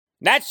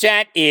Nats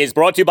Chat is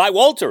brought to you by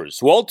Walters.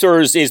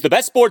 Walters is the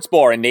best sports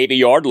bar in Navy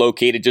Yard,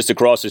 located just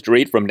across the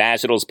street from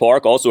Nationals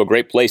Park. Also a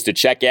great place to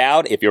check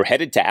out if you're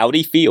headed to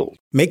Audi Field.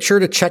 Make sure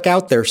to check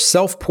out their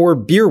self-pour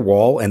beer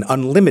wall and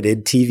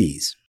unlimited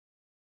TVs.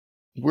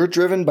 We're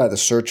driven by the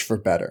search for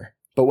better.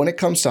 But when it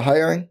comes to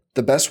hiring,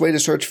 the best way to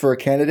search for a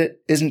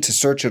candidate isn't to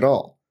search at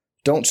all.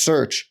 Don't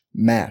search,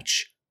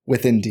 match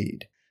with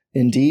Indeed.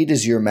 Indeed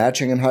is your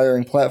matching and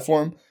hiring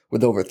platform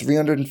with over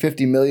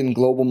 350 million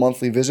global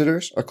monthly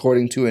visitors,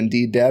 according to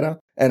Indeed data,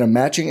 and a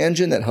matching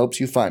engine that helps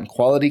you find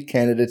quality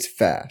candidates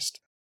fast.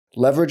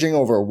 Leveraging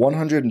over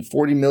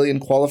 140 million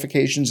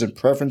qualifications and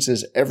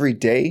preferences every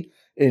day,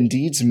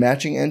 Indeed's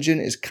matching engine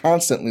is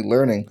constantly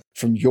learning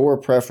from your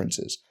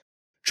preferences.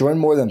 Join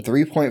more than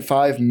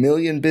 3.5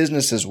 million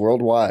businesses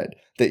worldwide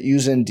that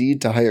use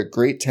Indeed to hire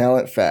great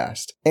talent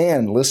fast.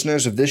 And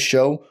listeners of this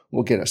show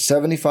will get a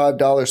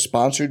 $75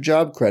 sponsored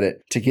job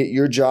credit to get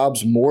your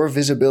jobs more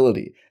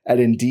visibility at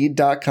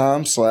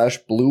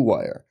Indeed.com/Blue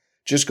Wire.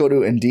 Just go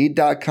to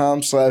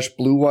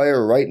Indeed.com/Blue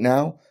Wire right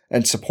now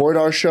and support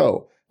our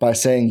show by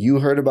saying you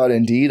heard about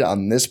Indeed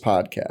on this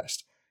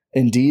podcast.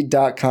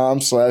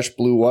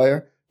 Indeed.com/Blue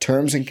Wire.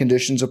 Terms and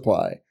conditions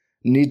apply.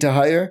 Need to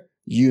hire?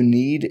 You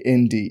need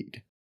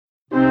Indeed.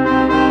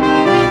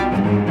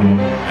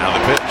 Now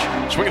the pitch.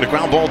 Swinging a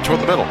ground ball toward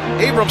the middle.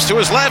 Abrams to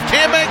his left.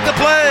 Can't make the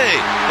play.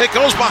 It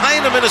goes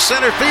behind him into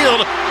center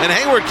field. And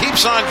Hayward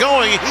keeps on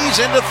going. He's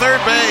into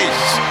third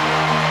base.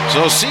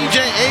 So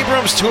C.J.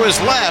 Abrams to his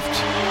left.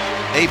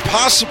 A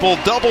possible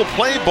double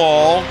play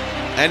ball.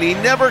 And he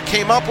never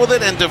came up with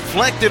it and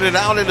deflected it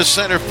out into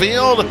center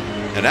field.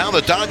 And now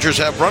the Dodgers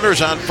have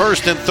runners on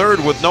first and third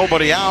with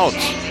nobody out.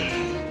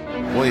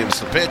 Williams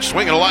the pitch,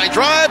 swinging a line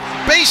drive,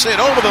 base hit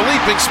over the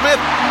leaping Smith,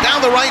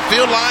 down the right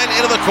field line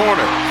into the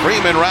corner.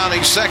 Freeman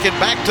rounding second,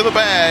 back to the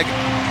bag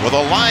with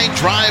a line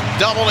drive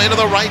double into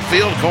the right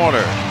field corner.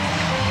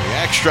 The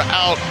extra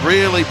out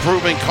really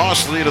proving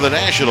costly to the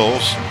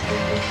Nationals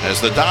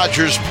as the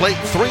Dodgers plate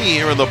 3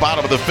 here in the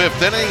bottom of the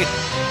 5th inning.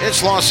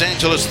 It's Los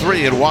Angeles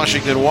 3 and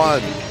Washington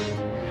 1.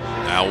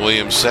 Now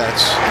Williams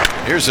sets.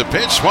 Here's a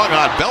pitch, swung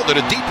on, belted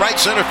to deep right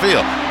center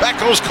field. Back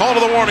goes call to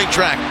the warning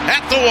track.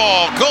 At the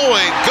wall,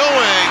 going,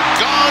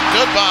 gone,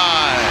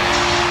 goodbye.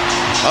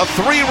 A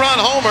 3-run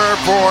homer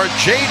for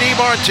J.D.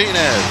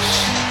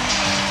 Martinez.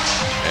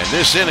 And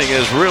this inning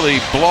has really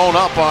blown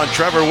up on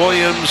Trevor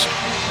Williams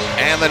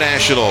and the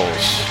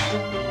Nationals.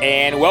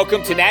 And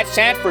welcome to Nats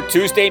Chat for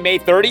Tuesday, May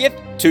 30th,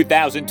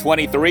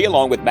 2023,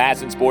 along with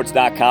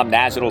MASNsports.com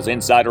Nationals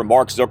insider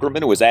Mark Zuckerman,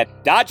 who was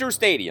at Dodger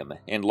Stadium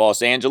in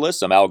Los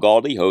Angeles. I'm Al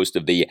Galdi, host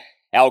of the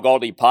Al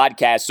Galdi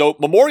podcast. So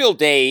Memorial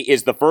Day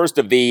is the first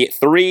of the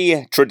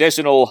 3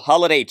 traditional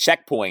holiday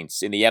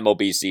checkpoints in the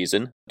MLB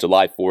season.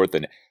 July 4th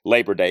and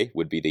Labor Day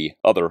would be the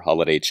other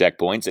holiday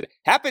checkpoints. It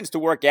happens to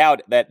work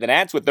out that the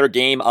Nats, with their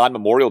game on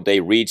Memorial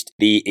Day, reached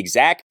the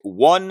exact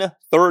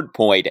 1/3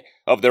 point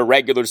of their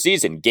regular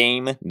season,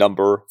 game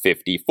number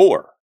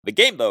 54. The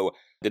game, though,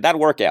 did not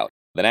work out.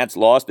 The Nats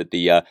lost at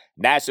the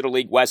National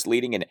League West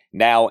leading and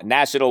now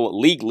National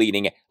League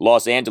leading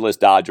Los Angeles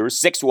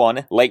Dodgers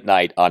 6-1 late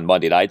night on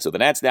Monday night. So the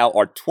Nats now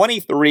are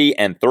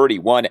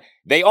 23-31.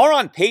 They are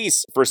on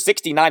pace for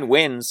 69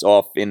 wins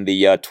off in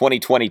the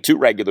 2022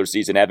 regular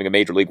season, having a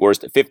Major League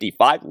worst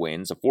 55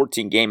 wins. A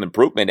 14-game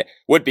improvement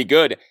would be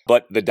good,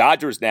 but the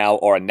Dodgers now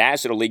are a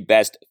National League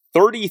best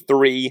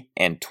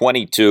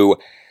 33-22.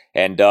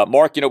 And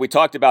Mark, we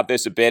talked about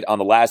this a bit on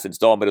the last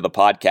installment of the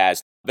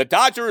podcast. The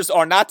Dodgers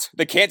are not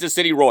the Kansas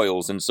City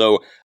Royals, and so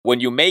when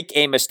you make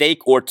a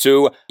mistake or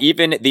two,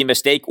 even the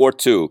mistake or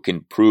two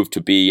can prove to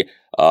be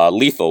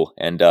lethal,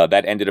 and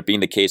that ended up being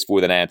the case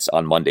for the Nats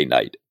on Monday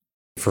night.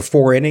 For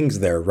 4 innings,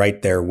 they're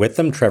right there with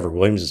them. Trevor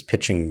Williams is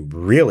pitching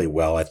really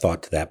well, I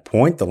thought, to that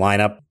point. The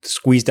lineup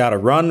squeezed out a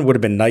run. Would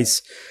have been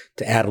nice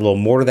to add a little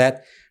more to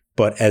that.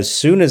 But as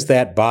soon as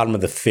that bottom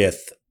of the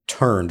 5th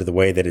turned the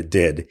way that it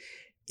did,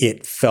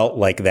 it felt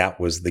like that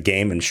was the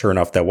game. And sure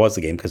enough, that was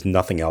the game because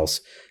nothing else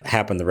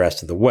happened the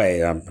rest of the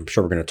way. I'm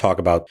sure we're going to talk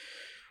about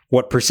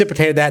what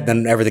precipitated that,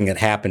 then everything that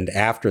happened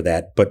after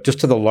that. But just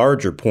to the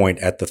larger point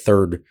at the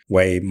 3rd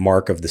way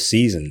mark of the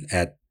season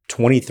at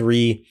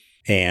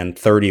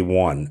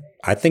 23-31,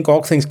 I think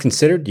all things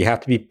considered, you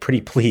have to be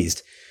pretty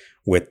pleased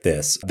with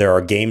this. There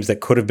are games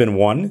that could have been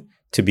won,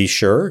 to be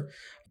sure.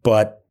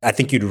 But I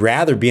think you'd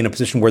rather be in a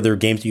position where there are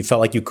games that you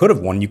felt like you could have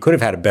won. You could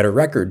have had a better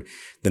record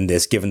than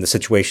this, given the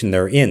situation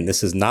they're in.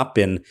 This has not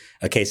been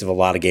a case of a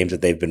lot of games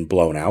that they've been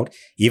blown out.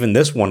 Even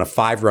this one, a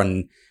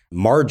 5-run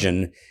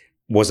margin,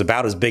 was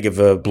about as big of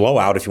a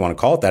blowout, if you want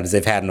to call it that, as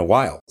they've had in a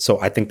while. So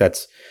I think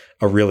that's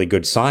a really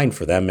good sign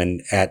for them.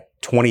 And at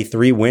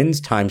 23 wins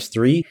times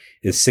 3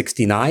 is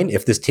 69.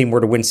 If this team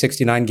were to win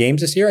 69 games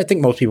this year, I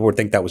think most people would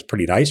think that was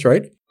pretty nice,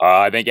 right?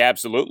 I think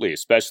absolutely,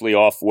 especially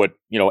off what,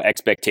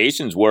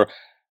 expectations were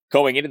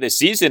going into this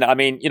season. I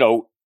mean,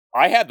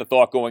 I had the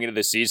thought going into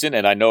this season,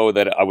 and I know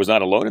that I was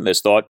not alone in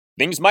this thought,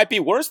 things might be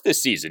worse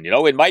this season.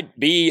 It might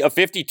be a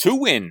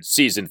 52-win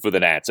season for the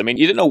Nats. I mean,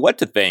 you didn't know what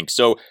to think.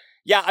 So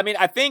Yeah, I mean,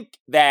 I think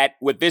that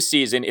with this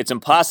season, it's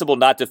impossible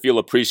not to feel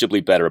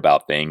appreciably better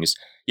about things.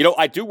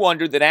 I do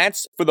wonder that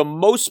Nats, for the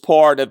most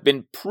part, have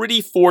been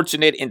pretty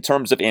fortunate in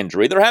terms of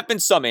injury. There have been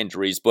some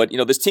injuries, but,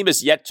 this team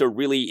has yet to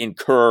really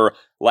incur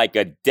like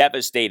a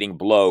devastating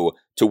blow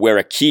to where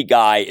a key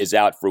guy is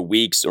out for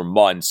weeks or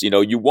months.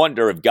 You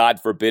wonder if, God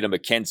forbid, a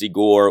Mackenzie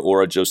Gore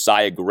or a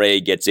Josiah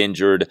Gray gets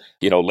injured,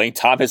 Lane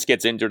Thomas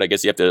gets injured. I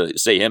guess you have to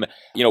say him,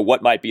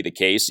 what might be the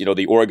case.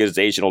 The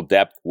organizational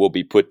depth will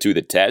be put to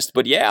the test.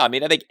 But yeah, I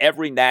mean, I think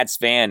every Nats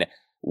fan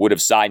would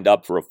have signed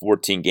up for a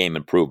 14-game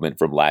improvement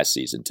from last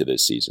season to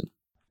this season.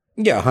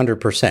 Yeah,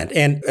 100%.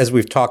 And as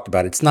we've talked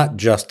about, it's not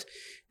just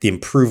the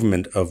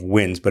improvement of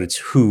wins, but it's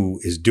who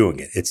is doing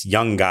it. It's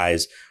young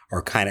guys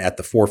are kind of at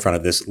the forefront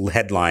of this,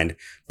 headlined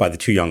by the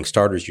two young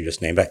starters you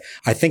just named.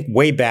 I think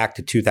way back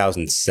to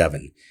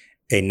 2007,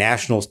 a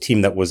Nationals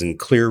team that was in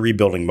clear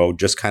rebuilding mode,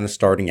 just kind of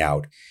starting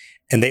out,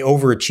 and they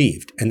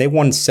overachieved. And they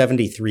won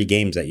 73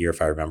 games that year,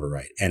 if I remember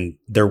right. And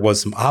there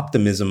was some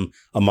optimism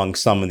among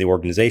some in the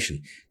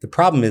organization. The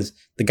problem is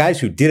the guys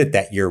who did it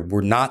that year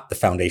were not the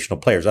foundational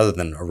players other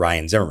than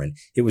Ryan Zimmerman.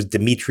 It was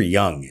Dimitri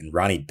Young and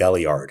Ronnie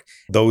Belliard,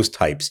 those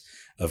types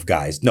of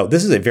guys. No,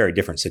 this is a very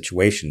different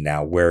situation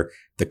now where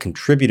the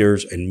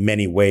contributors in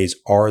many ways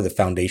are the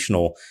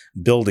foundational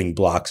building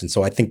blocks. And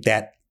so I think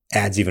that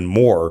adds even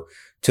more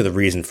to the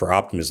reason for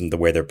optimism, the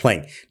way they're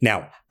playing.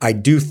 Now, I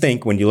do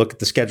think when you look at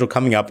the schedule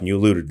coming up, and you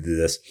alluded to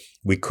this,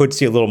 we could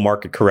see a little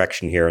market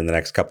correction here in the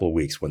next couple of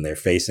weeks when they're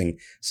facing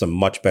some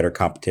much better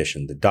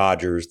competition. The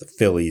Dodgers, the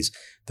Phillies,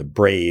 the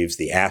Braves,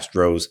 the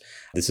Astros.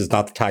 This is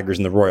not the Tigers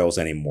and the Royals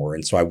anymore.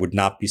 And so I would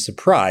not be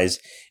surprised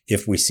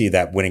if we see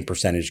that winning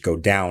percentage go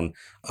down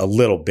a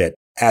little bit.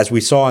 As we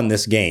saw in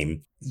this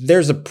game,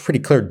 there's a pretty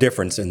clear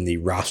difference in the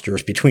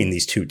rosters between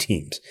these two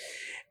teams.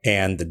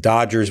 And the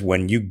Dodgers,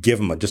 when you give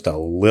them just a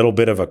little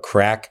bit of a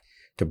crack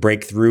to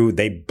break through,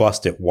 they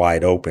bust it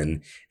wide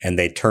open and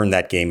they turn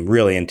that game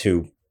really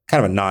into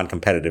kind of a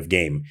non-competitive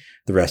game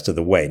the rest of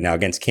the way. Now,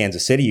 against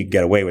Kansas City, you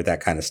get away with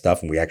that kind of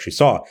stuff, and we actually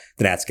saw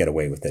the Nats get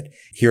away with it.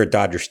 Here at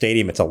Dodger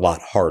Stadium, it's a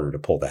lot harder to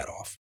pull that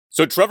off.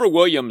 So Trevor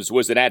Williams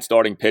was the Nats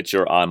starting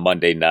pitcher on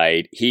Monday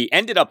night. He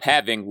ended up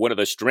having one of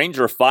the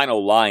stranger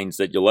final lines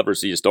that you'll ever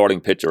see a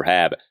starting pitcher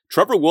have.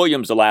 Trevor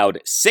Williams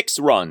allowed 6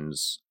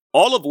 runs,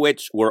 all of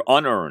which were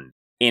unearned,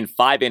 in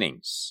 5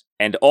 innings.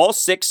 And all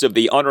 6 of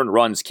the unearned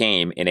runs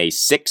came in a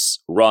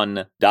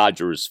 6-run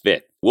Dodgers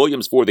fifth.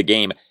 Williams, for the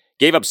game,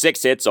 gave up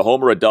 6 hits, a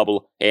homer, a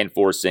double, and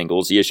 4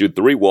 singles. He issued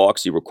 3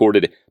 walks. He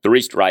recorded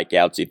 3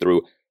 strikeouts. He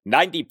threw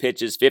 90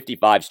 pitches,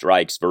 55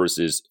 strikes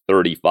versus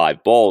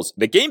 35 balls.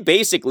 The game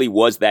basically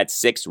was that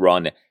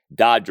 6-run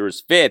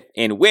Dodgers fifth,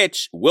 in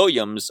which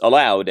Williams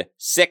allowed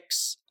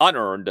 6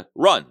 unearned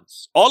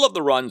runs. All of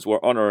the runs were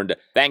unearned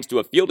thanks to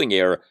a fielding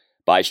error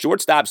by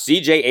shortstop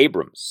C.J.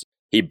 Abrams.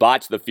 He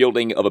botched the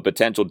fielding of a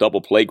potential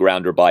double play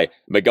grounder by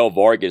Miguel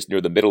Vargas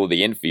near the middle of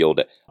the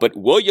infield. But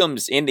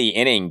Williams in the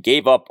inning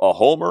gave up a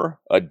homer,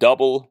 a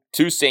double,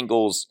 2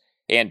 singles,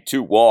 and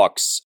 2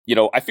 walks.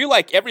 I feel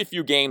like every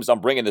few games I'm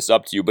bringing this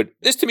up to you, but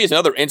this to me is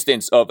another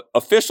instance of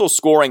official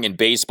scoring in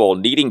baseball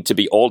needing to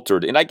be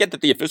altered. And I get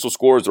that the official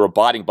scorers are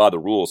abiding by the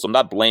rules, so I'm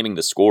not blaming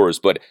the scorers,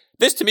 but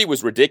this to me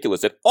was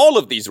ridiculous that all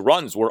of these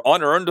runs were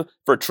unearned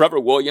for Trevor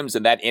Williams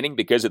in that inning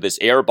because of this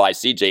error by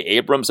C.J.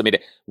 Abrams. I mean,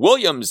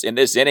 Williams in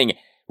this inning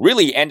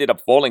really ended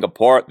up falling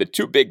apart. The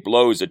 2 big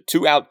blows, a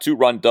 2-out,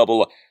 2-run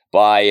double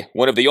by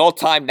one of the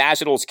all-time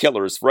Nationals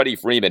killers, Freddie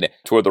Freeman,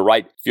 toward the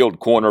right field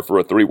corner for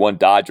a 3-1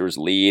 Dodgers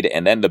lead.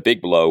 And then the big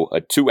blow,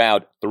 a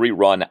 2-out,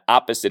 3-run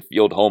opposite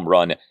field home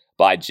run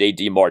by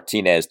J.D.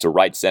 Martinez to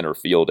right center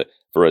field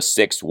for a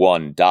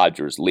 6-1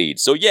 Dodgers lead.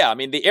 So yeah, I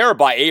mean, the error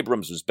by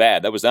Abrams was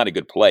bad. That was not a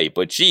good play.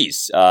 But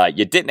geez,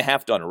 you didn't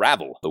have to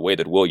unravel the way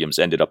that Williams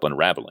ended up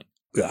unraveling.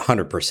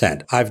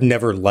 100%. I've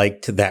never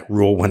liked that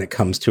rule when it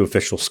comes to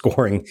official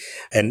scoring.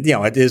 And,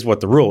 it is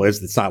what the rule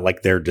is. It's not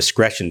like their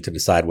discretion to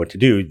decide what to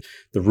do.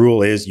 The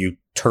rule is you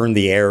turn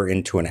the error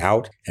into an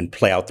out and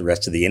play out the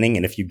rest of the inning.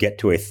 And if you get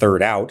to a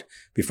 3rd out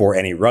before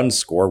any runs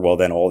score, well,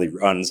 then all the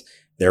runs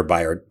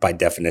thereby are, by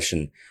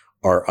definition,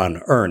 are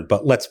unearned.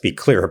 But let's be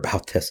clear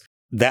about this.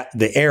 That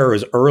the error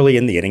is early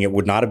in the inning. It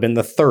would not have been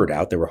the 3rd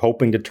out. They were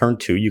hoping to turn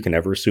 2. You can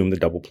never assume the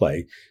double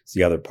play. It's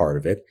the other part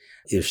of it.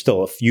 There's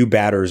still a few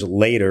batters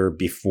later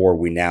before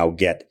we now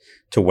get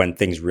to when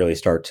things really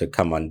start to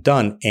come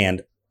undone.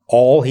 And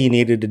all he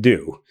needed to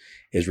do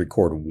is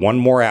record 1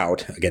 more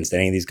out against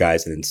any of these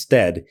guys. And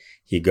instead,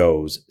 he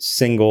goes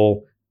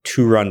single,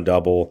 2-run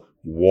double,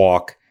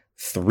 walk,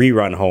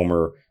 3-run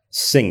homer,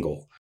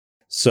 single.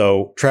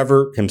 So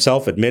Trevor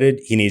himself admitted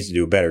he needs to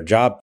do a better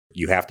job.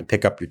 You have to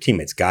pick up your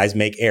teammates. Guys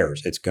make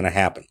errors. It's going to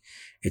happen.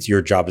 It's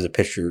your job as a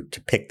pitcher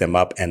to pick them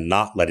up and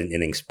not let an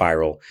inning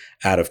spiral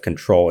out of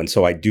control. And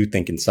so I do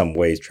think in some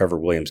ways Trevor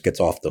Williams gets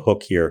off the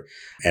hook here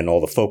and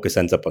all the focus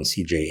ends up on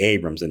C.J.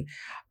 Abrams. And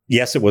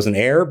yes, it was an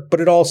error,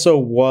 but it also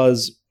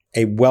was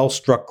a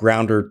well-struck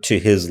grounder to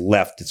his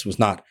left. This was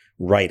not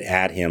right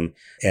at him,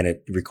 and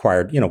it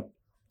required,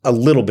 a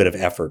little bit of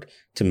effort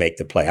to make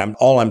the play.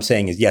 All I'm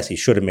saying is, yes, he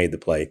should have made the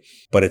play,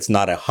 but it's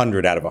not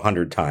 100 out of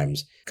 100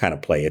 times kind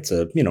of play. It's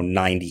a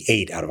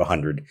 98 out of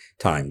 100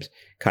 times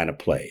kind of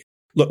play.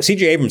 Look,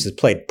 C.J. Abrams has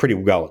played pretty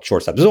well at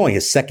shortstop. This is only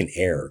his second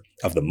error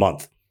of the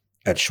month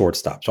at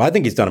shortstop. So I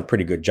think he's done a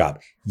pretty good job.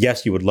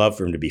 Yes, you would love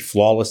for him to be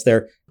flawless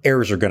there.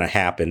 Errors are going to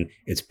happen.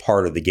 It's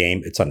part of the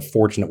game. It's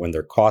unfortunate when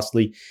they're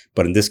costly,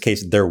 but in this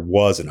case, there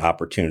was an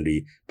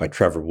opportunity by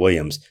Trevor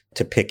Williams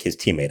to pick his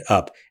teammate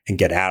up and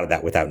get out of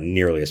that without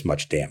nearly as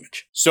much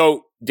damage.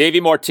 So Davey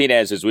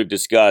Martinez, as we've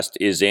discussed,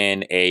 is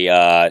in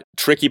a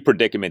tricky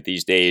predicament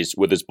these days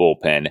with his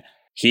bullpen.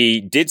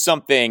 He did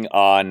something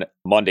on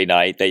Monday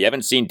night that you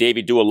haven't seen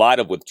Davey do a lot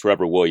of with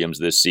Trevor Williams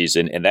this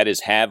season, and that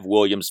is have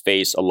Williams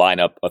face a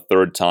lineup a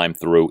third time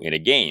through in a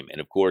game. And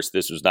of course,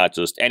 this was not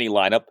just any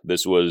lineup.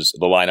 This was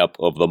the lineup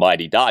of the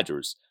mighty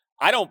Dodgers.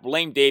 I don't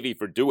blame Davey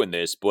for doing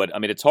this, but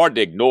it's hard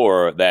to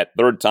ignore that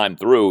third time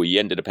through, he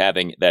ended up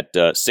having that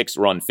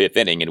 6-run fifth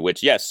inning in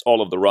which, yes,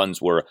 all of the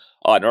runs were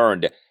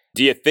unearned.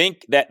 Do you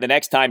think that the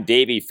next time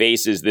Davey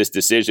faces this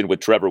decision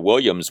with Trevor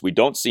Williams, we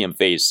don't see him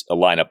face a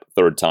lineup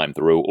third time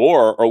through?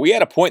 Or are we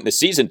at a point in the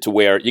season to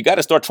where you got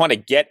to start trying to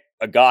get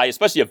a guy,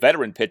 especially a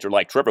veteran pitcher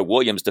like Trevor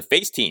Williams, to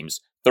face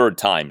teams third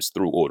times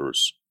through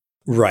orders?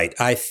 Right.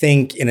 I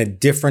think in a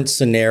different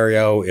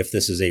scenario, if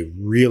this is a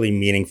really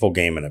meaningful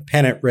game in a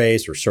pennant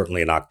race, or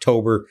certainly in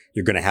October,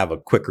 you're going to have a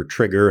quicker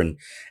trigger and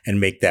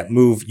make that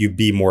move. You'd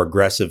be more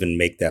aggressive and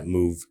make that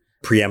move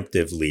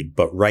preemptively.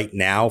 But right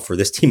now for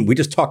this team, we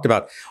just talked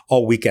about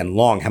all weekend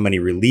long how many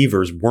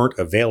relievers weren't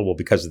available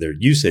because of their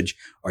usage.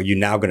 Are you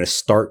now going to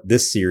start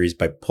this series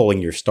by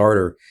pulling your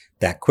starter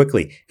that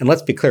quickly? And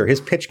let's be clear,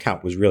 his pitch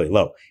count was really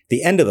low.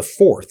 The end of the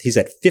fourth, he's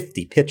at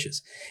 50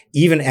 pitches.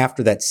 Even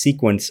after that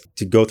sequence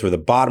to go through the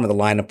bottom of the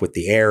lineup with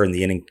the air and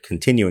the inning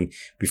continuing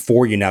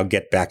before you now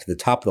get back to the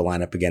top of the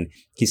lineup again,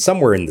 he's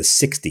somewhere in the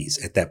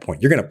 60s at that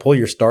point. You're going to pull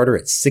your starter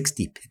at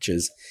 60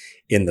 pitches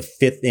in the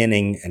fifth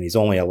inning, and he's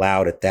only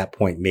allowed at that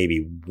point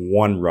maybe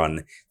one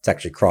run to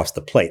actually cross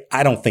the plate.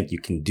 I don't think you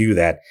can do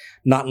that,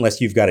 not unless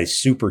you've got a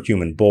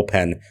superhuman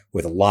bullpen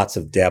with lots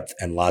of depth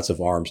and lots of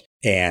arms,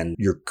 and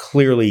you're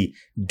clearly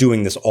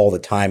doing this all the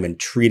time and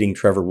treating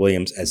Trevor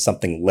Williams as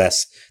something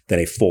less than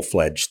a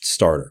full-fledged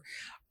starter.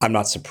 I'm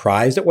not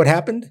surprised at what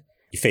happened.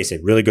 You face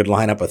a really good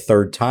lineup a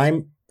third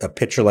time. A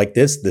pitcher like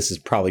this is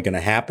probably going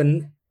to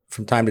happen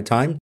from time to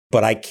time,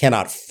 but I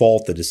cannot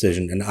fault the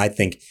decision, and I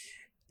think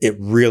it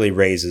really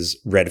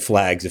raises red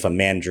flags if a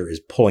manager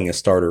is pulling a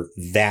starter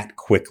that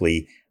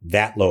quickly,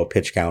 that low a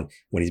pitch count,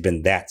 when he's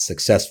been that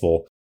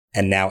successful,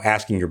 and now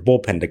asking your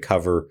bullpen to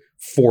cover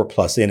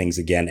 4+ innings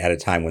again at a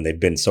time when they've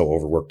been so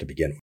overworked to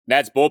begin with.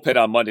 Nats bullpen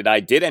on Monday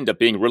night did end up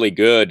being really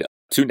good.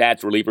 2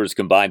 Nats relievers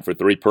combined for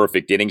 3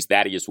 perfect innings.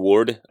 Thaddeus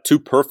Ward, 2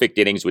 perfect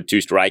innings with 2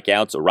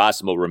 strikeouts.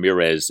 Erasmo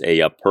Ramirez,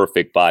 a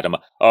perfect bottom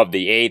of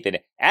the 8th. And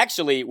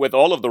actually, with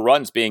all of the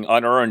runs being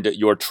unearned,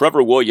 your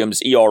Trevor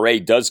Williams ERA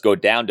does go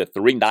down to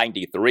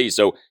 3.93.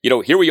 So,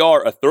 here we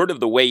are a third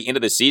of the way into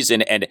the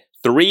season, and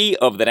 3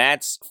 of the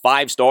Nats'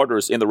 5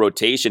 starters in the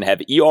rotation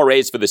have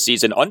ERAs for the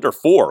season under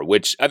 4,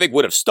 which I think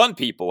would have stunned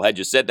people had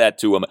you said that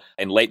to them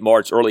in late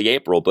March, early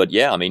April. But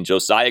yeah,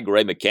 Josiah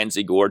Gray,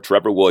 Mackenzie Gore,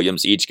 Trevor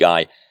Williams, each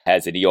guy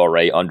has an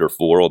ERA under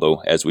 4,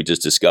 although, as we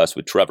just discussed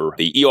with Trevor,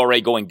 the ERA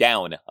going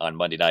down on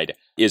Monday night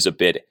is a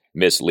bit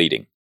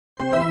misleading.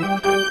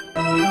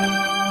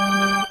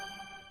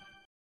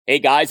 Hey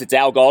guys, it's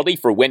Al Galdi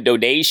for Window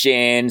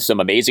Nation. Some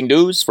amazing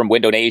news from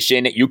Window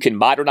Nation. You can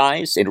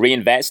modernize and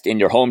reinvest in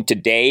your home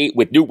today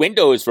with new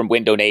windows from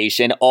Window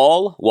Nation,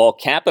 all while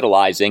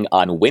capitalizing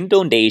on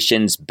Window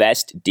Nation's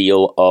best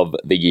deal of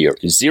the year.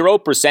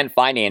 0%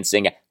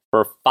 financing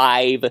for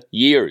 5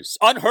 years.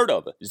 Unheard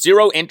of.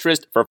 0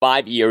 interest for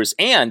 5 years.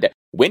 And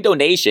Window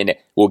Nation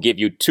will give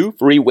you 2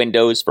 free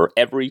windows for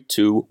every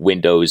 2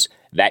 windows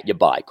that you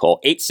buy. Call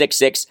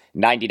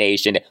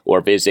 866-90-NATION or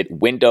visit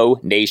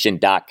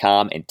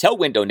windownation.com and tell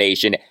Window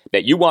Nation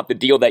that you want the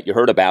deal that you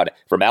heard about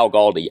from Al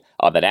Galdi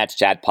on the Nats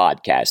Chat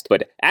podcast.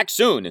 But act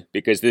soon,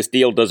 because this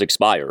deal does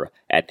expire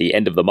at the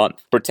end of the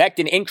month. Protect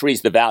and increase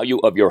the value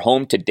of your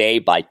home today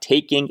by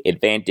taking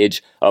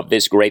advantage of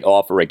this great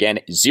offer.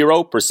 Again,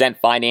 0%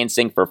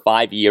 financing for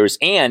 5 years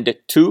and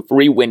 2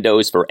 free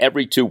windows for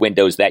every 2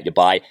 windows that you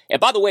buy. And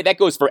by the way, that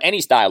goes for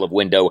any style of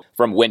window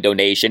from Window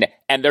Nation,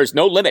 and there's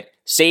no limit.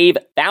 Save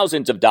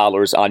thousands of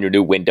dollars on your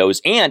new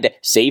windows and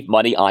save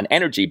money on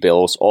energy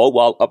bills, all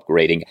while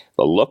upgrading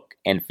the look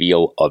and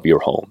feel of your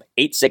home.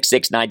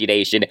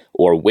 866-90-NATION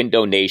or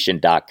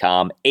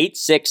windownation.com.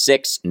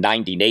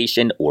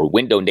 866-90-NATION or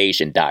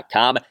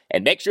windownation.com.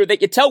 And make sure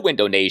that you tell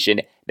Window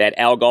Nation that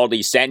Al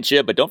Galdi sent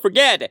you. But don't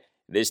forget,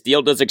 this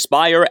deal does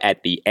expire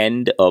at the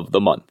end of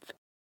the month.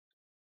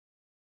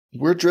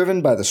 We're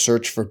driven by the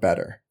search for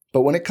better.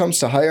 But when it comes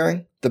to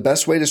hiring, the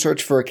best way to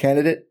search for a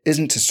candidate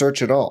isn't to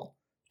search at all.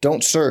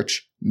 Don't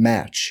search,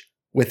 match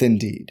with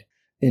Indeed.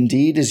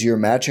 Indeed is your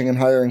matching and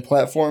hiring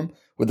platform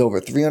with over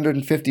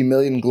 350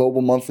 million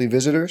global monthly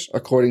visitors,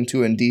 according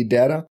to Indeed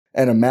data,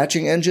 and a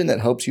matching engine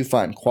that helps you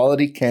find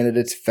quality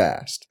candidates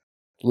fast.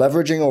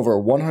 Leveraging over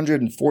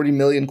 140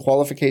 million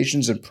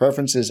qualifications and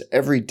preferences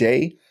every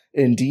day,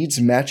 Indeed's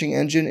matching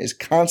engine is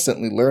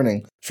constantly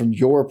learning from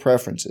your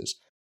preferences.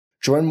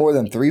 Join more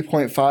than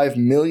 3.5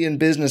 million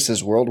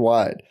businesses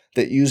worldwide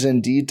that use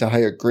Indeed to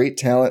hire great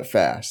talent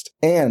fast.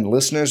 And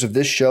listeners of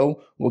this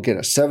show will get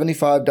a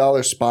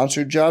 $75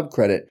 sponsored job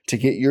credit to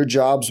get your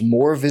jobs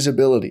more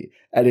visibility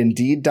at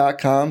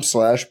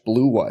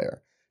Indeed.com/Blue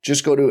Wire.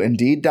 Just go to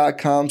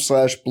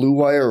Indeed.com/Blue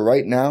Wire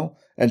right now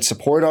and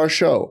support our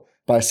show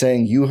by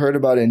saying you heard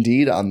about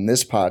Indeed on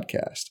this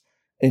podcast.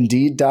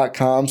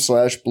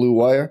 Indeed.com/Blue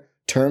Wire.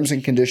 Terms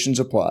and conditions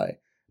apply.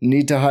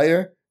 Need to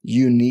hire?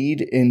 You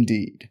need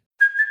Indeed.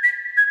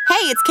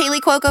 Hey, it's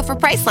Kaylee Cuoco for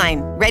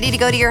Priceline. Ready to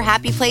go to your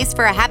happy place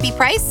for a happy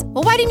price?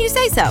 Well, why didn't you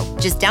say so?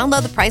 Just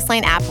download the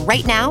Priceline app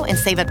right now and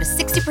save up to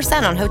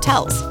 60% on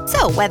hotels.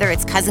 So whether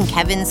it's Cousin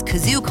Kevin's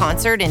Kazoo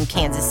Concert in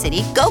Kansas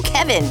City, go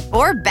Kevin,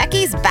 or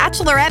Becky's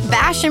Bachelorette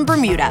Bash in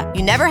Bermuda,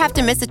 you never have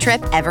to miss a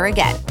trip ever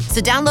again.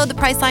 So download the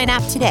Priceline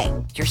app today.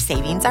 Your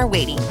savings are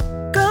waiting.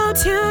 Go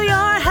to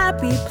your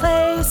happy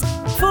place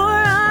for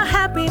a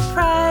happy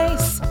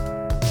price.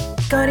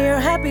 Go to your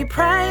happy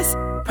price,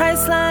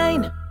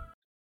 Priceline.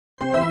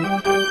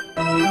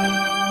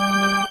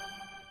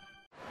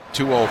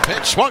 2-0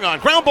 pitch, swung on,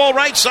 ground ball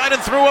right side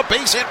and through, a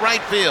base hit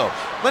right field.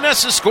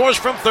 Meneses scores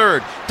from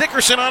third.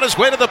 Dickerson on his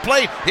way to the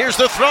plate. Here's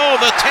the throw,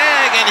 the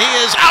tag, and he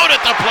is out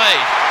at the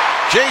plate.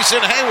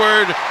 Jason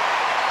Hayward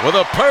with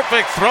a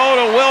perfect throw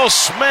to Will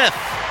Smith.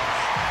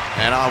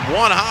 And on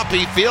one hop,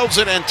 he fields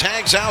it and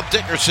tags out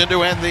Dickerson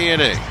to end the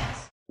inning.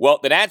 Well,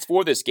 the Nats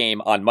for this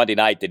game on Monday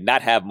night did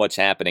not have much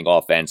happening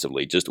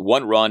offensively. Just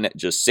one run,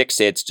 just 6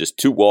 hits, just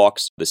 2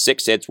 walks. The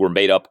 6 hits were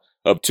made up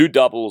of 2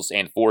 doubles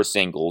and 4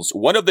 singles.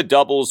 One of the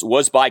doubles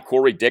was by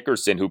Corey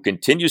Dickerson, who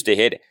continues to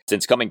hit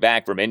since coming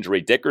back from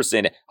injury.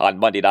 Dickerson on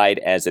Monday night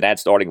as the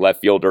Nats starting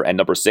left fielder and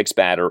number 6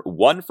 batter,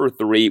 1 for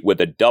 3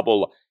 with a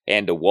double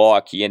and a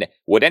walk. He in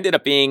what ended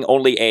up being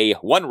only a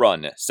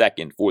 1-run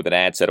second for the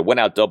Nats, had a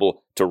 1-out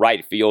double to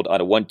right field on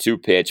a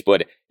 1-2 pitch,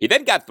 but he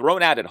then got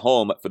thrown out at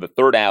home for the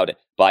 3rd out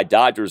by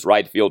Dodgers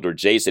right fielder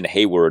Jason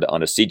Hayward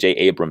on a C.J.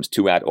 Abrams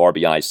 2-out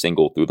RBI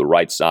single through the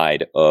right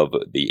side of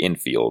the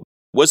infield.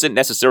 Wasn't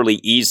necessarily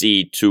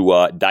easy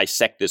to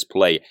dissect this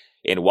play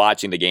in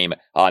watching the game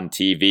on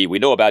TV. We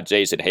know about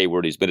Jason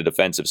Hayward. He's been a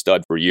defensive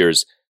stud for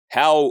years.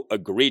 How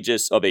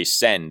egregious of a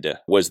send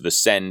was the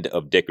send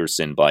of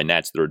Dickerson by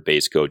Nats third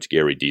base coach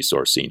Gary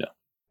DiSarcina?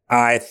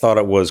 I thought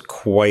it was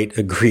quite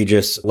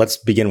egregious. Let's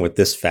begin with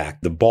this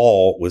fact. The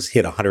ball was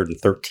hit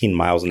 113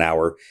 miles an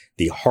hour,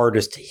 the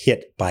hardest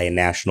hit by any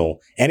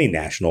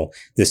national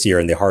this year,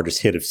 and the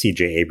hardest hit of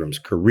C.J. Abrams'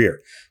 career.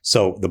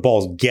 So the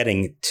ball's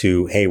getting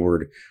to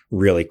Hayward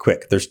really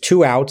quick. There's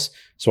 2 outs,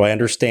 so I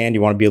understand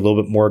you want to be a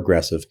little bit more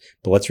aggressive.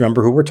 But let's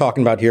remember who we're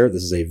talking about here.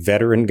 This is a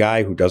veteran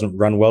guy who doesn't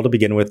run well to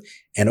begin with,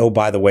 and oh,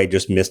 by the way,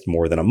 just missed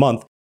more than a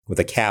month with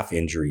a calf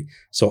injury.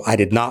 So I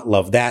did not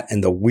love that.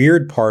 And the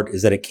weird part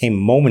is that it came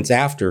moments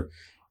after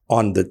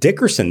on the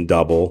Dickerson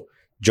double.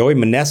 Joey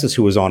Meneses,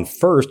 who was on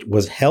first,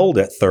 was held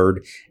at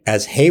third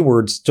as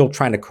Hayward's still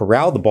trying to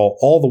corral the ball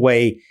all the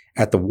way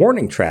at the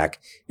warning track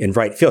in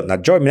right field. Now,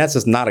 Joey Meneses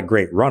is not a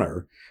great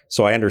runner,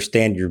 so I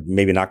understand you're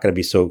maybe not going to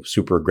be so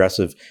super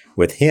aggressive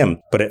with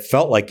him, but it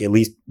felt like, at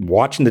least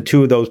watching the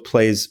 2 of those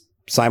plays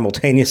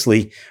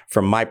simultaneously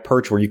from my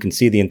perch where you can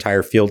see the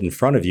entire field in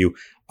front of you,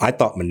 I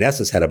thought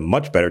Meneses had a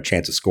much better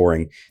chance of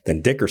scoring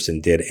than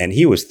Dickerson did, and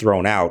he was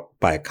thrown out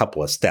by a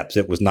couple of steps.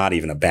 It was not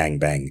even a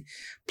bang-bang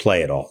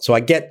play at all. So I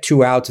get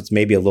 2 outs. It's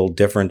maybe a little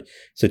different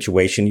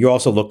situation. You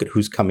also look at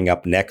who's coming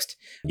up next.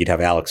 You'd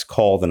have Alex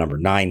Call, the number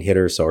 9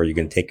 hitter, so are you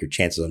going to take your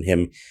chances on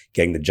him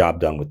getting the job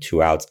done with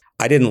 2 outs?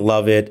 I didn't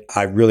love it.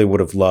 I really would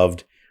have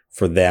loved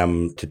for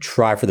them to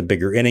try for the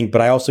bigger inning,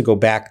 but I also go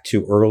back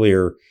to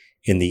earlier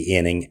in the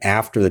inning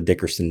after the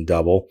Dickerson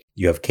double.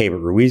 You have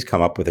Keibert Ruiz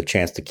come up with a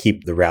chance to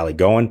keep the rally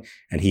going,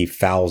 and he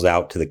fouls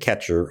out to the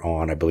catcher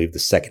on, I believe, the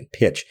 2nd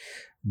pitch.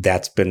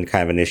 That's been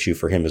kind of an issue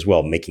for him as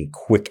well, making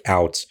quick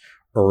outs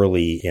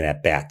early in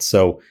at bat.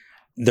 So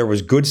there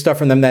was good stuff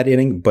from them that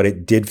inning, but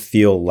it did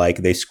feel like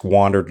they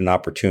squandered an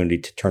opportunity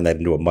to turn that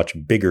into a much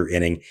bigger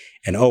inning.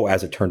 And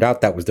as it turned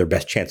out, that was their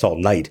best chance all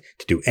night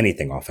to do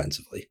anything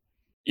offensively.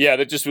 Yeah,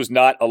 there just was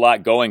not a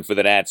lot going for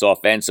the Nats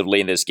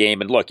offensively in this game.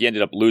 And look, you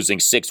ended up losing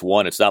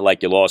 6-1. It's not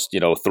like you lost,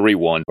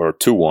 3-1 or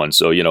 2-1.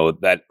 So,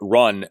 that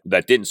run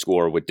that didn't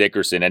score with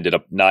Dickerson ended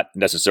up not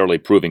necessarily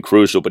proving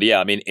crucial. But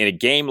yeah, I mean, in a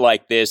game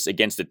like this,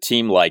 against a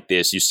team like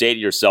this, you say to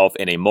yourself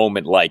in a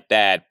moment like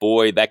that,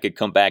 boy, that could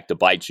come back to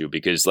bite you,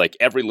 because like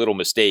every little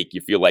mistake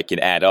you feel like can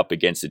add up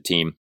against a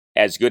team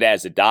as good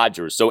as the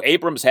Dodgers. So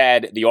Abrams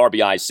had the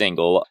RBI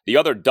single. The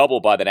other double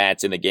by the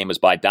Nats in the game was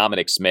by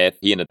Dominic Smith.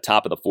 He in the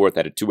top of the 4th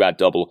had a 2-out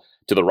double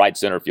to the right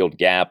center field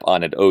gap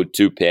on an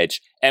 0-2 pitch.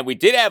 And we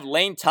did have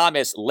Lane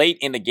Thomas late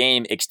in the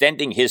game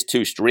extending his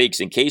 2 streaks.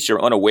 In case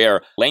you're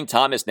unaware, Lane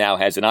Thomas now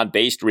has an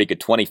on-base streak of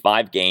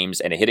 25 games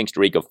and a hitting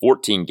streak of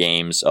 14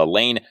 games.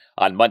 Lane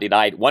on Monday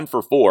night, 1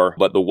 for 4,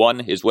 but the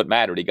 1 is what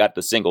mattered. He got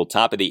the single,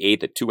 top of the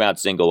 8th, a 2-out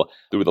single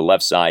through the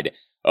left side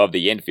of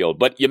the infield.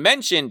 But you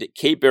mentioned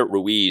Keibert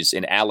Ruiz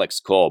and Alex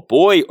Call.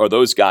 Boy, are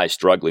those guys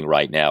struggling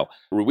right now.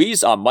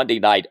 Ruiz on Monday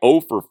night,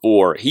 0 for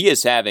 4. He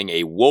is having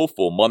a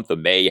woeful month of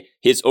May.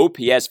 His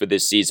OPS for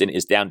this season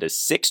is down to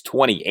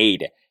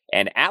 628.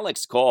 And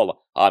Alex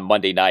Call on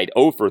Monday night,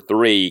 0 for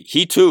 3.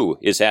 He too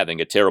is having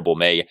a terrible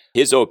May.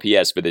 His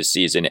OPS for this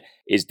season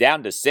is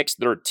down to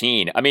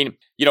 613. I mean,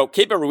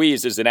 Keibert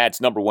Ruiz is the Nats'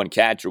 number one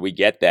catcher. We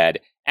get that.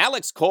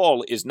 Alex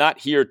Call is not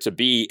here to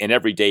be an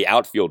everyday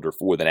outfielder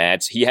for the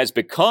Nats. He has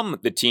become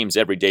the team's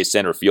everyday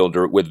center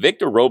fielder, with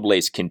Victor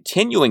Robles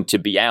continuing to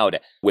be out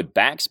with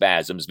back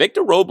spasms.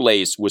 Victor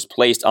Robles was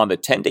placed on the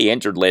 10-day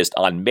injured list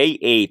on May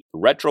 8th,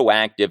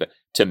 retroactive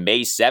to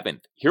May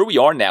 7th. Here we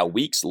are now,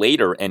 weeks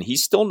later, and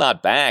he's still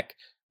not back.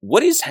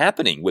 What is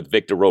happening with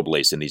Victor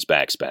Robles in these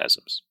back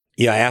spasms?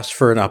 Yeah, I asked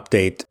for an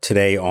update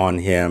today on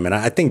him, and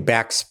I think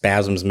back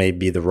spasms may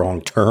be the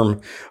wrong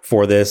term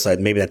for this.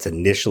 Maybe that's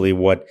initially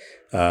what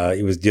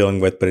he was dealing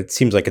with, but it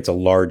seems like it's a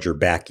larger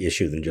back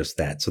issue than just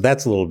that. So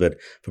that's a little bit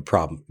of a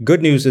problem.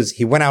 Good news is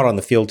he went out on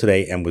the field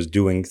today and was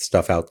doing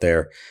stuff out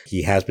there.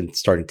 He has been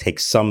starting to take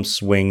some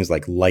swings,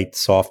 like light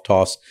soft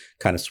toss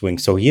kind of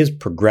swings. So he is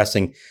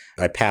progressing.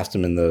 I passed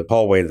him in the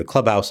hallway to the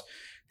clubhouse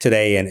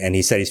today, and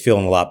he said he's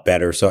feeling a lot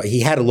better. So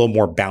he had a little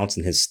more bounce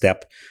in his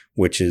step,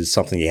 which is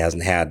something he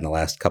hasn't had in the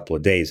last couple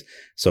of days.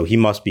 So he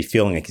must be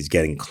feeling like he's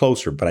getting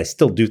closer, but I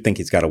still do think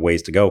he's got a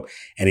ways to go.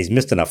 And he's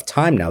missed enough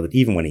time now that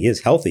even when he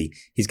is healthy,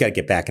 he's got to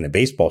get back into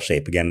baseball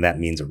shape again. That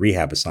means a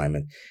rehab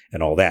assignment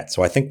and all that.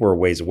 So I think we're a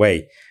ways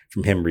away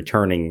from him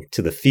returning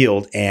to the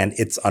field. And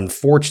it's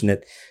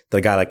unfortunate that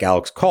a guy like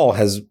Alex Call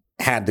has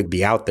had to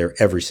be out there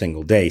every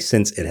single day,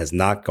 since it has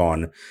not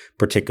gone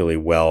particularly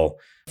well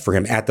for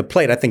him at the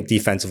plate. I think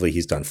defensively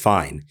he's done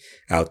fine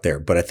out there,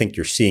 but I think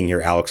you're seeing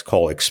here Alex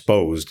Call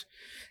exposed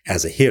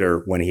as a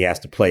hitter when he has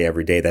to play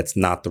every day. That's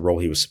not the role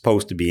he was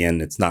supposed to be in.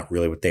 It's not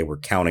really what they were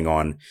counting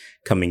on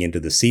coming into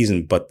the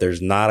season, but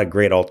there's not a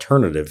great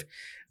alternative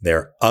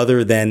there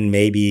other than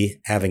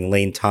maybe having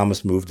Lane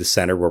Thomas move to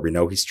center, where we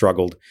know he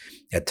struggled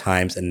at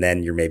times, and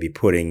then you're maybe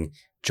putting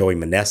Joey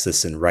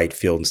Meneses in right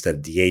field instead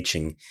of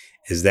DHing.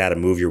 Is that a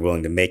move you're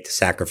willing to make to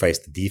sacrifice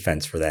the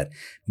defense for that?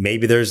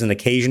 Maybe there's an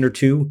occasion or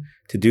two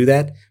to do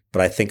that,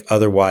 but I think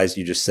otherwise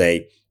you just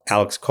say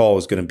Alex Call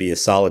is going to be a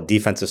solid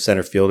defensive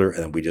center fielder,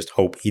 and we just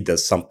hope he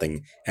does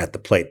something at the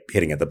plate,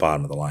 hitting at the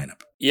bottom of the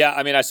lineup. Yeah,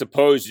 I mean, I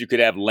suppose you could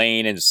have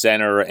Lane in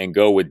center and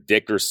go with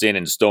Dickerson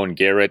and Stone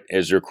Garrett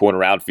as your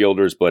corner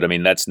outfielders, but I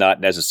mean, that's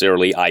not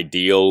necessarily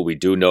ideal. We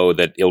do know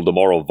that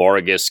Ildemaro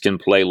Vargas can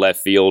play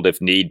left field if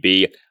need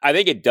be. I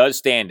think it does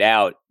stand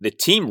out. The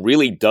team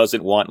really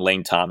doesn't want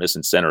Lane Thomas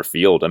in center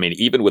field. I mean,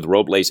 even with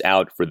Robles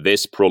out for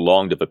this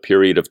prolonged of a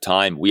period of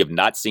time, we have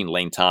not seen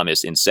Lane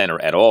Thomas in center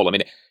at all. I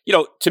mean,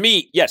 to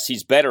me, yes,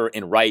 he's better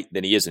in right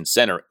than he is in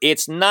center.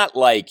 It's not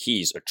like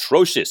he's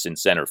atrocious in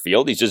center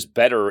field. He's just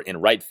better in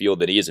right field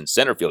than he is in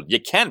center field. You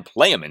can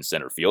play him in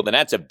center field, and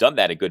Nats have done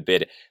that a good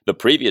bit the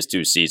previous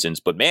two seasons.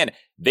 But man,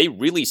 they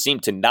really seem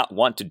to not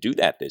want to do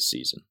that this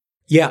season.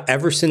 Yeah,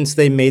 ever since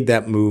they made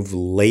that move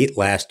late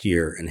last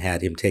year and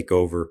had him take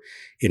over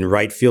in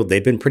right field,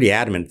 they've been pretty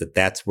adamant that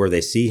that's where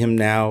they see him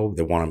now.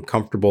 They want him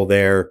comfortable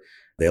there.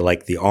 They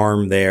like the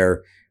arm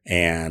there,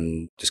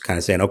 and just kind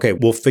of saying, okay,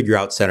 we'll figure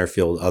out center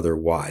field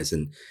otherwise.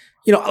 And,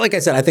 like I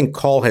said, I think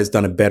Call has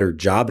done a better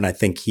job, and I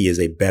think he is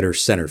a better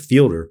center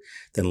fielder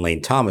than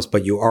Lane Thomas,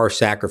 but you are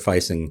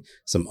sacrificing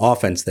some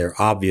offense there,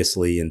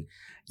 obviously. And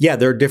yeah,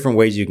 there are different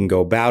ways you can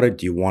go about it.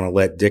 Do you want to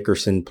let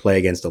Dickerson play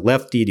against a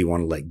lefty? Do you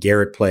want to let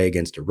Garrett play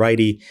against a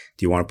righty?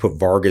 Do you want to put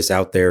Vargas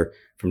out there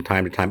from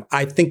time to time?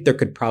 I think there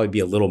could probably be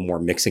a little more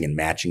mixing and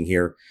matching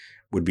here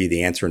would be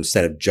the answer,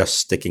 instead of just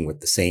sticking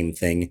with the same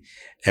thing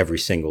every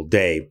single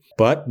day.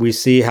 But we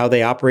see how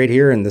they operate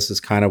here, and this is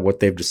kind of what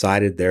they've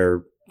decided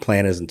their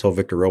plan is until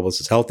Victor Robles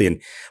is healthy.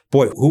 And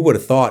boy, who would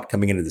have thought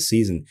coming into the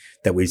season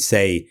that we'd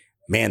say,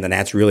 man, the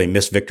Nats really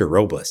miss Victor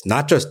Robles,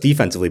 not just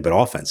defensively, but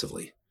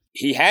offensively.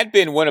 He had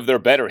been one of their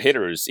better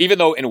hitters, even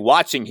though in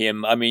watching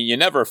him, I mean, you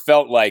never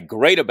felt like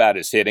great about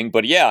his hitting.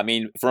 But yeah, I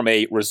mean, from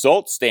a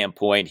result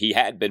standpoint, he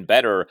had been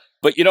better.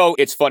 But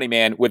it's funny,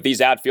 man, with these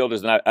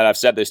outfielders, and I've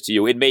said this to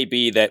you, it may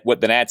be that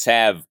what the Nats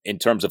have in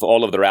terms of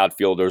all of their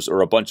outfielders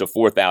are a bunch of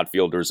fourth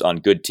outfielders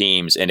on good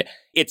teams. And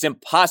it's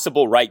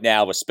impossible right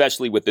now,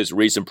 especially with this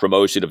recent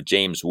promotion of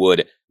James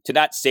Wood, to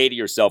not say to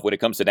yourself when it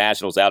comes to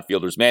Nationals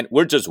outfielders, man,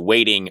 we're just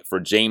waiting for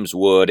James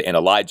Wood and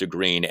Elijah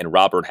Green and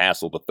Robert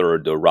Hassel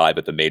III to arrive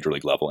at the major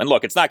league level. And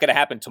look, it's not going to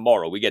happen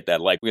tomorrow. We get that.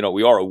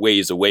 We are a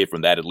ways away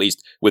from that, at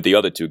least with the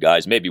other two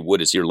guys. Maybe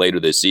Wood is here later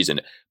this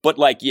season. But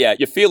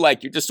you feel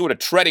like you're just sort of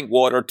treading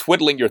water,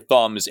 twiddling your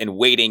thumbs and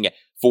waiting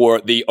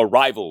for the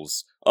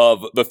arrivals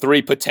of the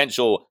three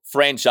potential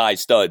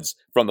franchise studs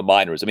from the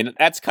minors. I mean,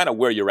 that's kind of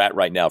where you're at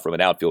right now from an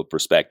outfield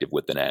perspective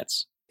with the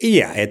Nats.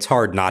 Yeah, it's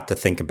hard not to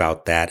think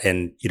about that.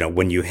 And,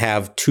 when you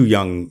have two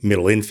young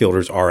middle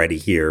infielders already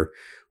here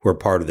who are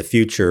part of the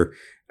future,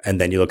 and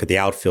then you look at the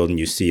outfield and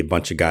you see a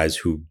bunch of guys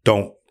who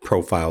don't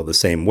profile the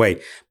same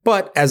way.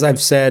 But as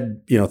I've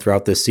said,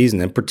 throughout this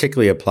season, and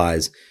particularly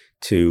applies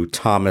to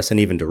Thomas and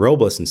even to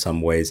Robles in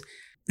some ways,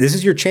 this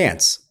is your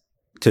chance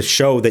to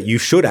show that you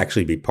should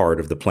actually be part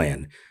of the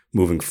plan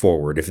moving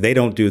forward. If they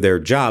don't do their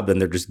job, then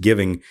they're just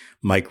giving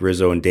Mike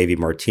Rizzo and Davey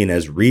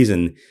Martinez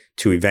reason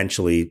to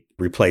eventually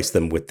replace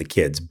them with the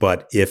kids.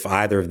 But if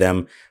either of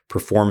them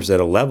performs at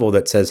a level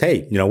that says,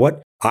 hey, you know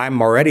what?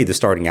 I'm already the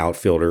starting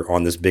outfielder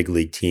on this big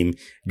league team.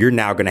 You're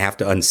now going to have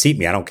to unseat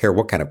me. I don't care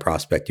what kind of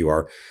prospect you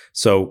are.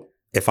 So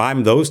if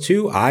I'm those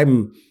two,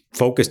 I'm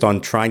focused on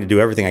trying to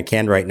do everything I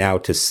can right now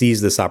to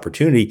seize this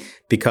opportunity,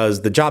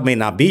 because the job may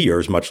not be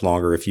yours much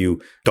longer if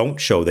you don't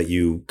show that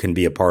you can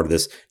be a part of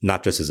this,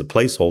 not just as a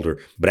placeholder,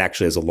 but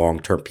actually as a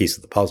long-term piece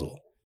of the puzzle.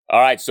 All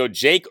right, so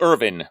Jake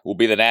Irvin will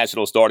be the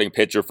National starting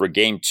pitcher for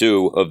Game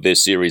 2 of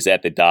this series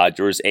at the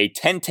Dodgers. A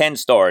 10-10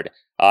 start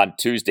on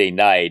Tuesday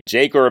night.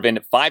 Jake Irvin,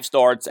 5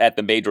 starts at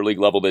the major league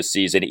level this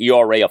season,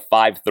 ERA of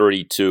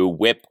 5.32,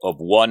 whip of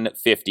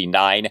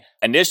 1.59.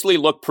 Initially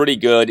looked pretty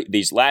good.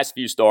 These last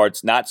few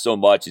starts, not so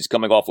much. He's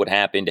coming off what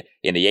happened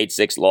in the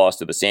 8-6 loss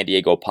to the San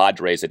Diego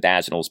Padres at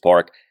Nationals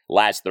Park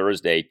last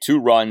Thursday. 2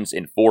 runs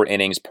in 4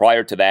 innings.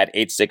 Prior to that,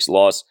 8-6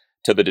 loss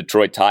to the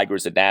Detroit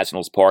Tigers at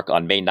Nationals Park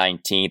on May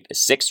 19th.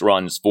 6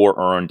 runs, 4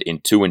 earned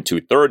in 2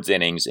 2/3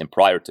 innings. And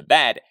prior to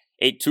that,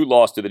 8-2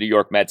 loss to the New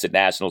York Mets at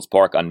Nationals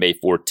Park on May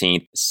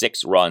 14th,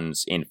 6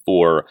 runs in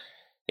 4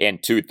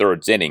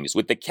 2/3 innings.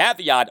 With the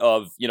caveat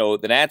of,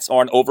 the Nats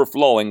aren't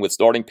overflowing with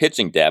starting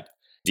pitching depth.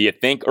 Do you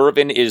think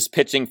Irvin is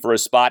pitching for a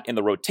spot in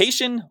the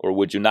rotation, or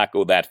would you not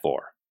go that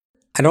far?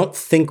 I don't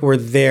think we're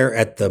there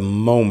at the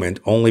moment,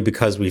 only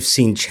because we've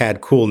seen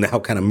Chad Kuhl now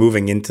kind of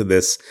moving into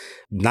this,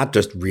 not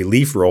just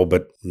relief role,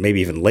 but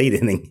maybe even late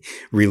inning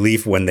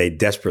relief when they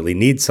desperately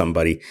need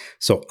somebody.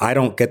 So I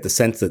don't get the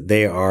sense that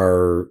they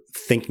are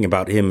thinking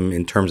about him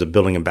in terms of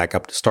building him back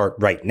up to start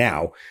right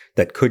now.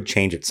 That could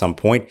change at some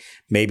point.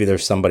 Maybe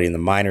there's somebody in the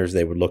minors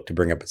they would look to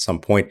bring up at some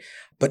point.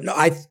 But no,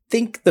 I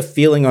think the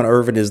feeling on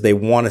Irvin is they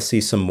want to see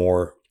some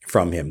more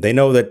from him. They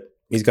know that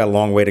he's got a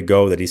long way to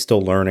go, that he's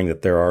still learning,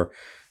 that there are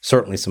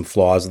certainly some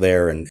flaws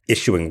there, and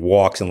issuing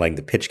walks and letting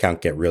the pitch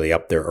count get really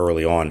up there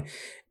early on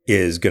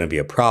is going to be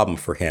a problem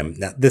for him.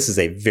 Now, this is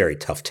a very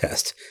tough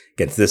test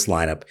against this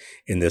lineup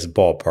in this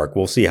ballpark.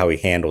 We'll see how he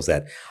handles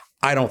that.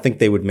 I don't think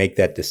they would make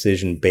that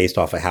decision based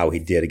off of how he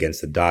did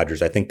against the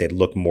Dodgers. I think they'd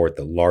look more at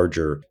the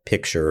larger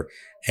picture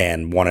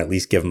and want to at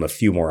least give him a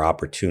few more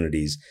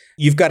opportunities.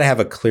 You've got to have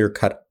a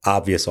clear-cut,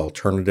 obvious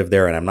alternative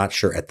there, and I'm not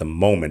sure at the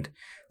moment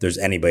there's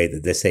anybody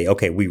that they say,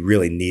 okay, we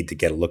really need to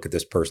get a look at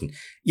this person.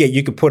 Yeah,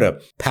 you could put a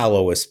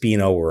Paolo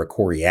Espino or a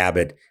Corey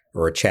Abbott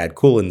or a Chad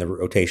Kuhl in the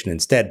rotation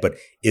instead, but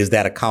is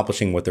that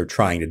accomplishing what they're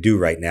trying to do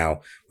right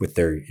now with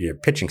their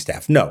pitching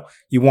staff? No,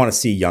 you want to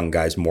see young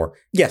guys more.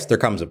 Yes, there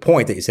comes a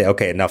point that you say,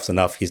 okay, enough's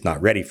enough. He's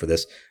not ready for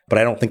this, but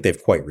I don't think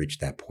they've quite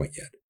reached that point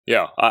yet.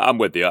 Yeah, I'm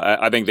with you.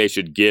 I think they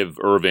should give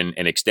Irvin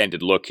an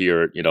extended look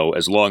here,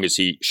 as long as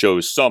he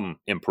shows some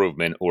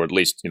improvement or at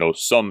least,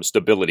 some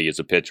stability as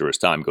a pitcher as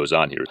time goes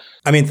on here.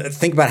 I mean,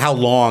 think about how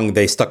long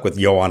they stuck with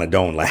Yohan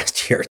Adon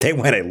last year. They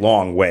went a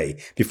long way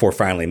before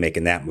finally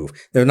making that move.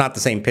 They're not the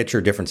same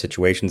pitcher, different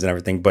situations and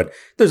everything, but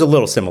there's a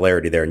little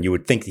similarity there, and you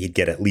would think that he'd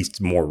get at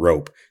least more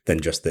rope than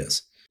just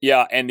this.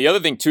 Yeah, and the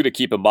other thing, too, to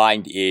keep in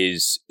mind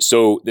is,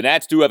 so the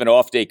Nats do have an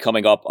off day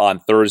coming up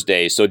on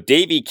Thursday, so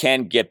Davey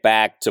can get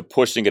back to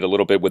pushing it a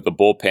little bit with the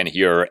bullpen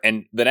here.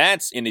 And the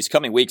Nats, in these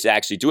coming weeks,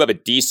 actually do have a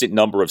decent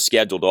number of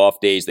scheduled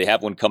off days. They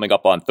have one coming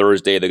up on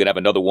Thursday. They're going to have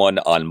another one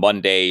on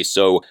Monday.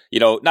 So,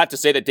 not to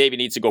say that Davey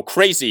needs to go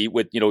crazy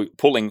with,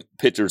 pulling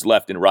pitchers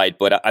left and right,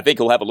 but I think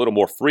he'll have a little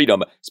more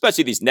freedom,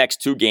 especially these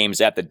next 2 games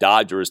at the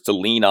Dodgers, to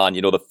lean on,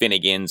 the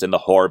Finnegans and the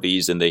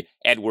Harveys and the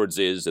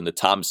Edwardses and the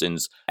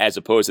Thompsons, as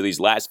opposed to these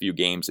last few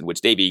games in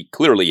which Davey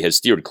clearly has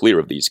steered clear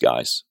of these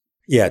guys.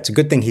 Yeah, it's a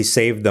good thing he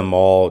saved them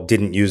all,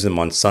 didn't use them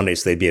on Sunday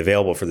so they'd be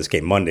available for this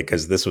game Monday,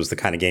 because this was the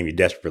kind of game you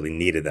desperately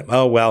needed them.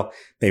 Oh, well,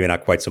 maybe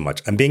not quite so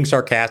much. I'm being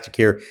sarcastic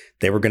here.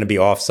 They were going to be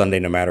off Sunday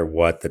no matter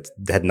what. That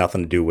had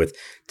nothing to do with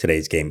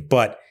today's game.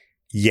 But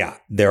yeah,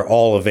 they're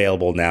all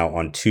available now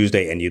on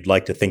Tuesday, and you'd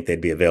like to think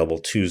they'd be available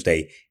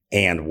Tuesday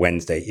and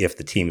Wednesday if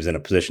the team is in a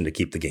position to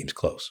keep the games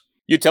close.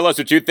 You tell us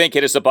what you think.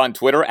 Hit us up on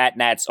Twitter at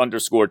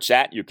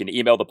Nats_chat. You can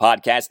email the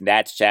podcast,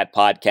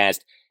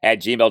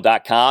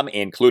 natschatpodcast@gmail.com,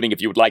 including if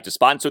you would like to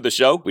sponsor the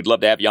show. We'd love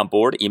to have you on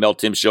board. Email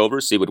Tim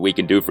Shover, see what we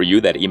can do for you.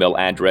 That email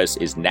address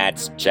is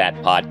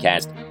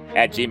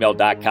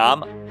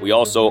natschatpodcast@gmail.com. We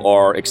also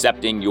are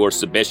accepting your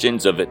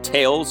submissions of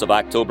tales of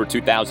October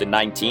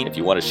 2019. If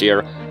you want to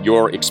share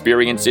your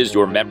experiences,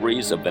 your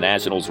memories of the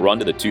Nationals' run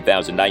to the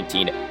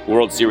 2019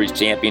 World Series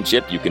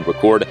Championship, you can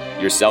record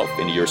yourself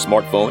into your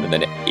smartphone and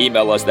then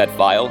email us that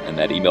file. And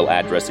that email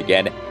address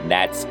again,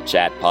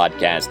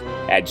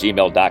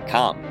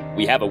 natschatpodcast@gmail.com.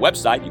 We have a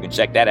website. You can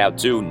check that out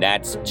too,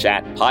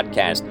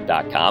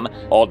 natschatpodcast.com.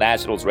 All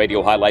Nationals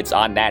radio highlights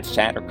on Nats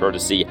Chat are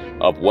courtesy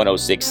of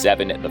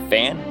 106.7 The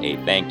Fan. A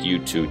thank you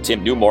to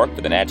Tim Newmark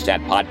for the Nats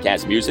Chat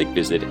podcast music.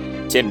 Visit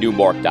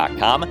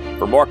timnewmark.com.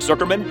 For Mark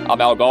Zuckerman,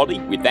 I'm Al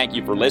Galdi. We thank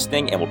you for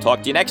listening, and we'll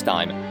talk to you next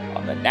time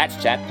on the Nats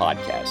Chat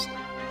podcast.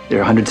 There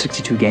are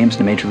 162 games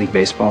in a Major League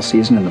Baseball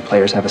season, and the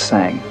players have a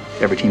saying.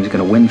 Every team's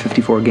going to win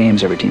 54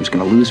 games, every team's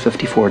going to lose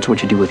 54. It's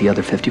what you do with the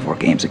other 54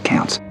 games that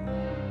counts.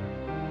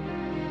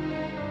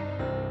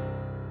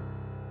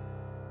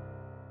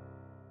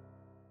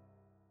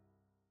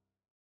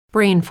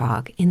 Brain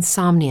fog,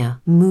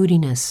 insomnia,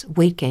 moodiness,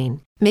 weight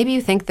gain. Maybe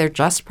you think they're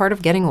just part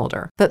of getting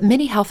older, but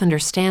MIDI Health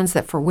understands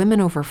that for women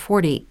over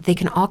 40, they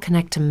can all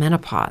connect to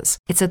menopause.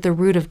 It's at the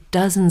root of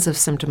dozens of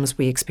symptoms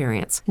we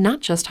experience, not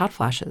just hot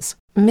flashes.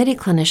 MIDI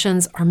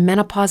clinicians are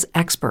menopause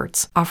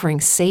experts, offering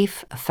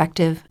safe,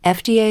 effective,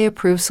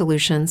 FDA-approved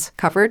solutions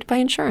covered by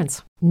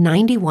insurance.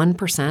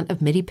 91%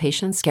 of MIDI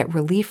patients get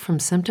relief from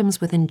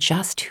symptoms within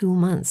just 2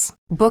 months.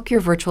 Book your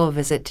virtual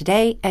visit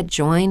today at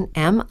joinmidi.com.